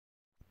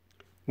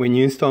When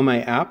you install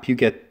my app, you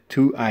get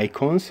two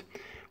icons.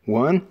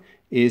 One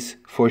is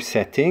for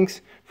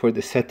settings, for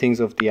the settings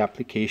of the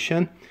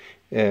application.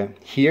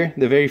 Here,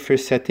 the very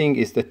first setting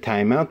is the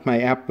timeout.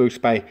 My app works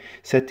by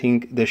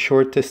setting the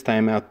shortest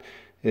timeout,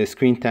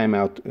 screen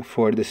timeout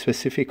for the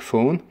specific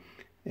phone,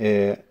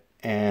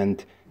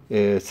 and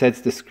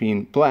sets the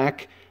screen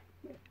black.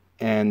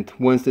 And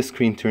once the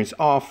screen turns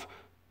off,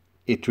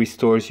 it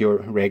restores your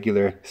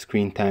regular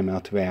screen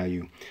timeout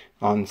value.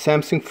 On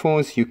Samsung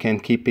phones, you can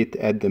keep it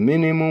at the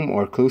minimum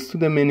or close to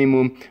the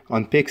minimum.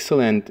 On Pixel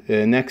and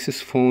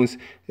Nexus phones,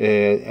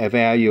 a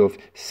value of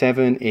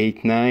 7,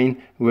 8,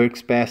 9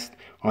 works best.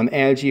 On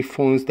LG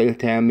phones, they'll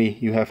tell me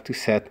you have to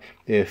set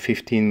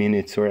 15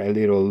 minutes or a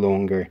little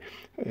longer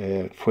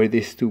for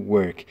this to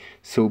work.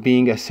 So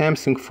being a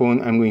Samsung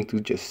phone, I'm going to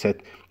just set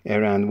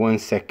around 1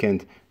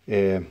 second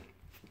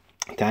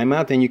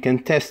timeout, and you can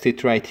test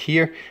it right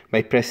here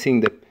by pressing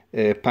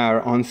the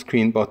power on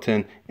screen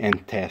button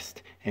and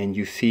test, and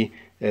you see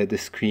the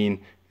screen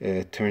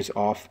turns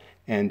off,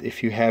 and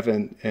if you have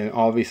an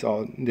always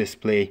on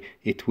display,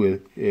 it will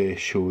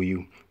show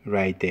you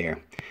right there.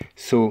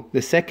 So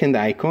the second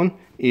icon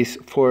is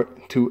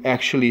to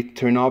actually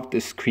turn off the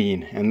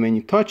screen, and when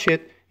you touch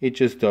it, it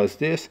just does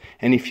this.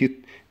 And if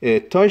you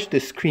touch the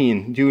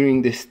screen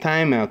during this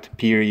timeout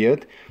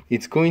period,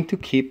 it's going to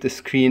keep the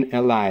screen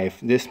alive.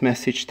 This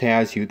message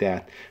tells you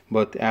that,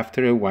 but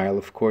after a while,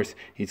 of course,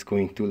 it's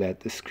going to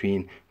let the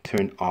screen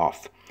turn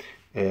off.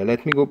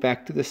 Let me go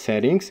back to the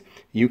settings.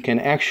 You can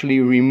actually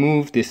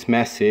remove this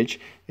message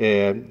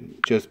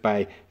just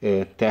by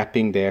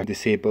tapping there,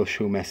 disable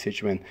show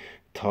message when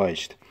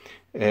touched.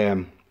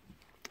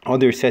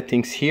 Other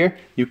settings here,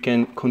 you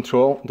can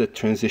control the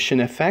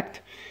transition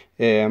effect.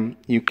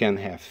 You can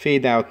have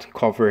fade out,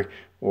 cover,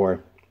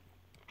 or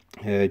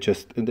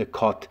just the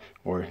cut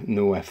or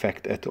no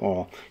effect at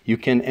all. You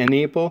can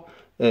enable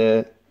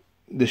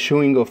the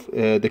showing of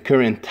the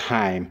current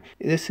time.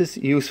 This is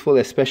useful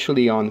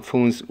especially on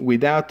phones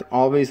without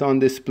always on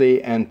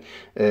display and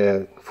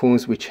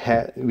phones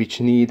which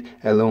need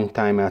a long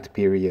timeout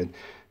period.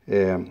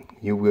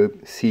 You will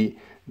see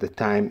the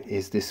time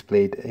is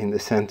displayed in the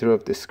center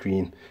of the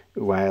screen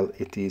while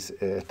it is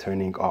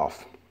turning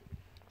off.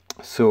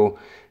 So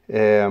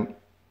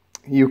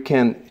you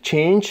can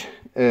change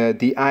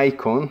the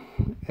icon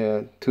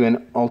to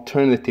an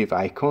alternative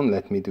icon.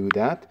 Let me do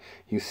that.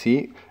 You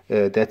see,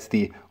 that's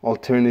the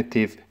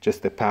alternative,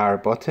 just the power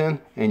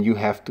button, and you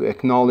have to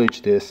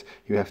acknowledge this,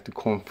 you have to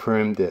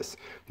confirm this.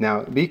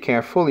 Now be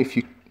careful, if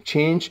you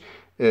change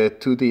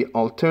to the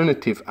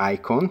alternative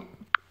icon,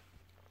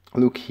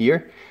 look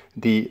here,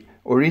 the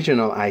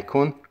original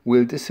icon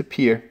will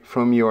disappear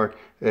from your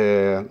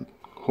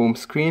home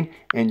screen,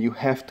 and you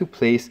have to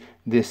place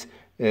this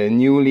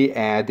newly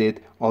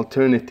added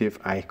alternative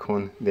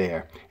icon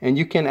there. And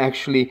you can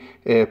actually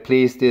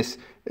place this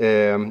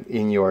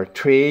in your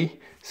tray,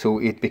 so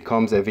it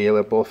becomes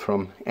available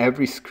from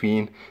every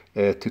screen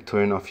to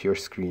turn off your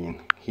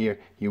screen. Here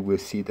you will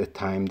see the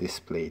time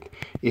displayed.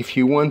 If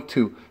you want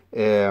to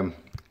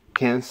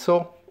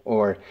cancel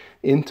or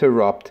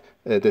interrupt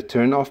the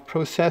turn off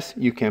process,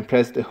 you can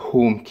press the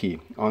home key.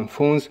 On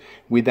phones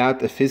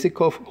without a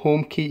physical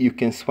home key, you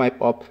can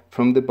swipe up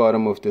from the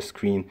bottom of the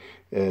screen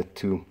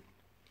to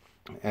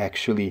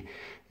actually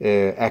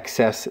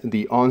access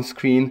the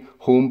on-screen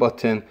home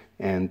button,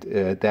 and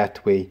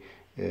that way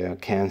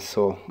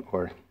cancel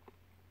or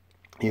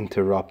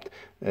interrupt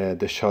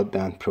the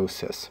shutdown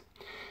process.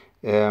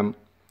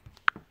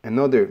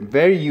 Another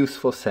very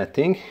useful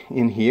setting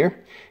in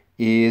here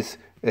is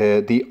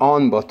the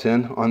on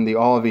button on the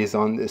always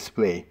on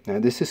display. Now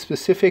this is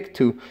specific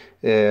to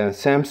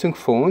Samsung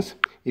phones.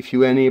 If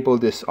you enable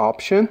this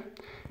option,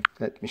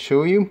 let me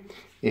show you.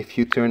 If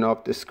you turn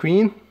off the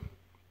screen,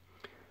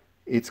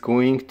 it's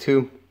going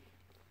to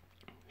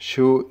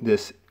show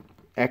this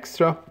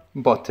extra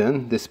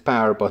button, this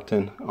power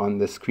button on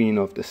the screen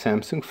of the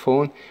Samsung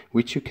phone,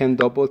 which you can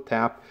double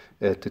tap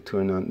to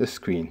turn on the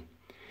screen.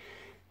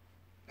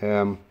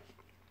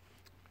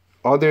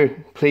 Other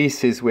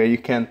places where you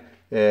can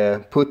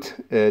put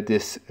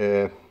this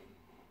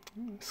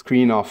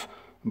screen off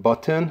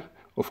button,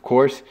 of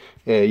course,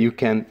 you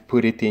can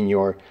put it in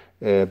your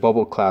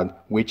Bubble Cloud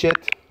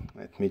widget.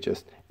 Let me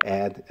just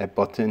add a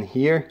button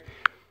here.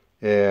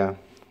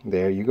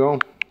 There you go.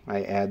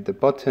 I add the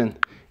button,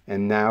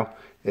 and now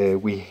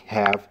we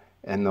have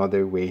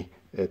another way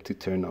to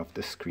turn off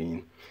the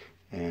screen,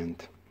 and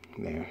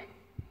there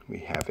we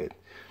have it.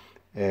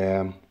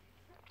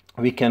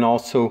 We can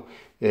also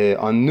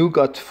on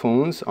Nougat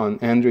phones, on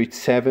Android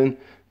 7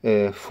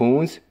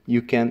 phones,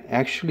 you can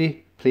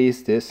actually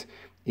place this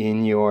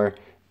in your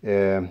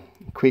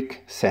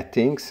quick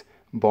settings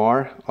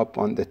bar up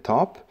on the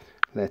top.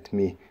 Let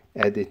me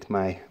edit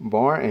my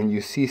bar, and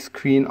you see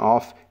screen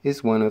off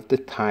is one of the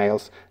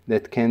tiles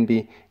that can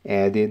be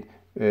added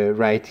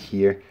right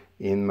here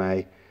in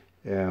my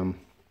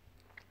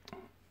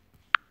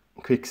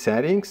quick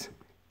settings,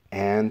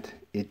 and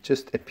it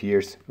just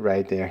appears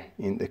right there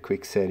in the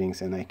quick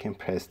settings, and I can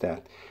press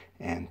that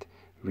and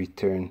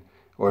return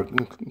or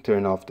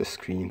turn off the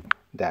screen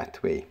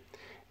that way.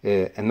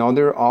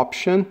 Another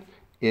option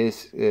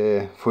is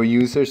for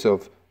users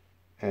of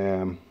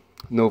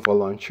Nova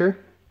Launcher.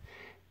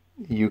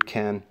 You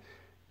can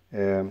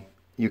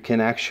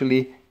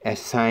actually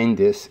assign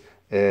this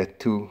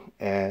to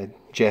a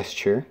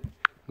gesture.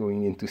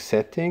 Going into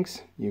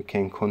settings, you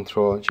can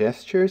control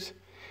gestures.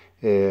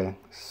 You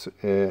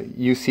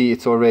see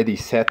it's already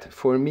set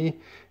for me.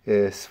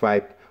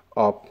 Swipe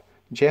up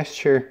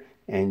gesture,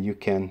 and you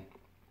can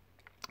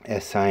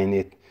assign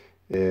it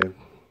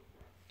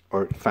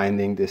or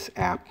finding this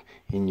app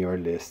in your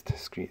list,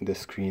 the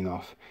screen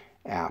of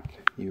app.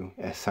 You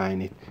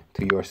assign it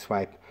to your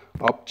swipe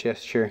up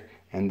gesture,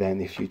 and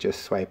then if you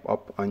just swipe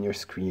up on your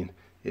screen,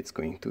 it's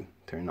going to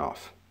turn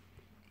off.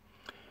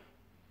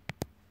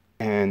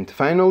 And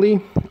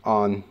finally,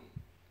 on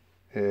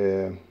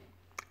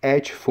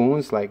Edge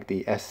phones like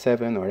the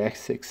S7 or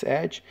X6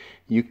 Edge,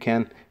 you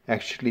can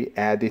actually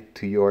add it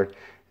to your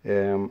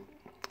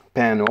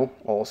panel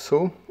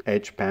also,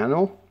 Edge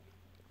panel.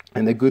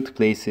 And a good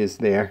place is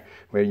there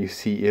where you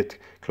see it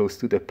close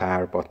to the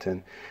power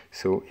button.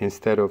 So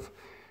instead of,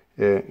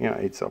 yeah,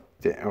 it's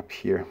up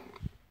here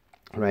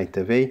right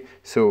away.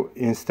 So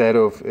instead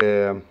of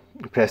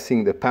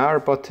pressing the power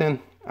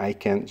button, I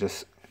can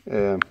just,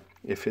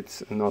 if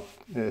it's not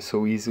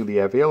so easily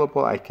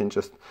available, I can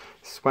just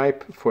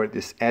swipe for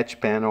this Edge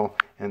panel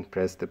and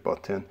press the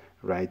button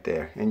right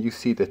there. And you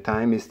see the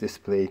time is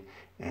displayed,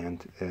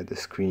 and the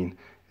screen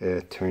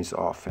turns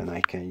off, and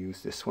I can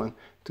use this one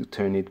to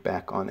turn it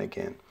back on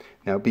again.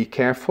 Now be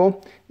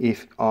careful,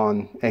 if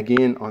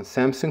again on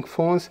Samsung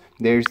phones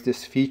there's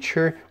this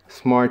feature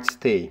Smart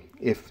Stay.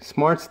 If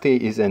Smart Stay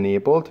is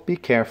enabled, be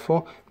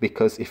careful,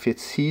 because if it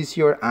sees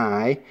your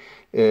eye,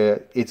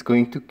 it's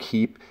going to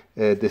keep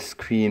the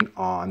screen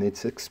on.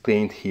 It's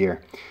explained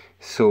here.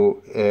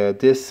 So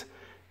this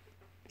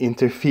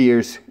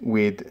interferes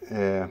with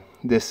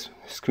this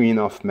screen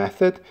off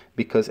method,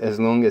 because as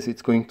long as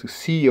it's going to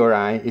see your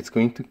eye, it's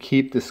going to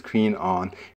keep the screen on,